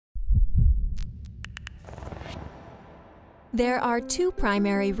There are two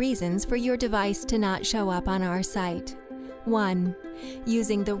primary reasons for your device to not show up on our site. 1.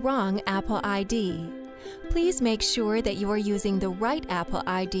 Using the wrong Apple ID. Please make sure that you are using the right Apple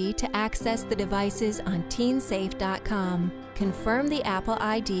ID to access the devices on TeenSafe.com. Confirm the Apple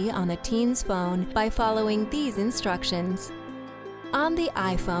ID on the teen's phone by following these instructions. On the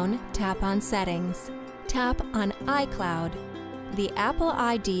iPhone, tap on Settings. Tap on iCloud. The Apple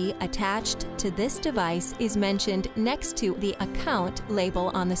ID attached to this device is mentioned next to the account label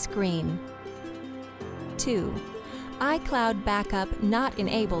on the screen. 2. iCloud backup not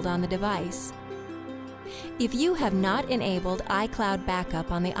enabled on the device. If you have not enabled iCloud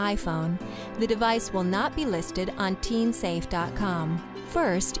backup on the iPhone, the device will not be listed on TeenSafe.com.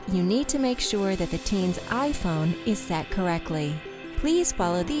 First, you need to make sure that the teen's iPhone is set correctly. Please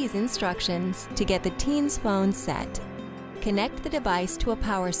follow these instructions to get the teen's phone set. Connect the device to a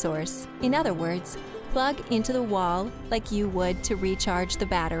power source. In other words, plug into the wall like you would to recharge the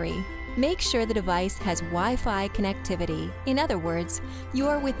battery. Make sure the device has Wi-Fi connectivity. In other words, you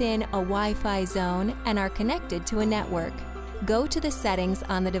are within a Wi-Fi zone and are connected to a network. Go to the settings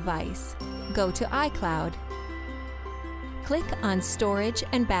on the device. Go to iCloud. Click on Storage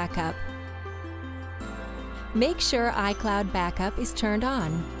and Backup. Make sure iCloud Backup is turned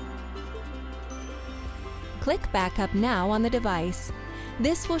on. Click Backup Now on the device.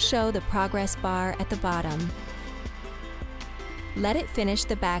 This will show the progress bar at the bottom. Let it finish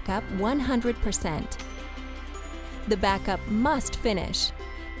the backup 100%. The backup must finish.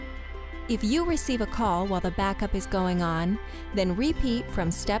 If you receive a call while the backup is going on, then repeat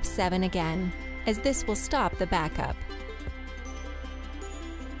from step 7 again, as this will stop the backup.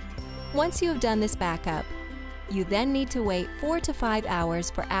 Once you have done this backup, you then need to wait 4 to 5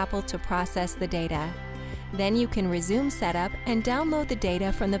 hours for Apple to process the data. Then you can resume setup and download the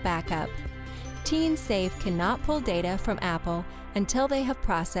data from the backup. TeenSafe cannot pull data from Apple until they have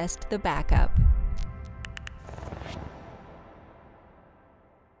processed the backup.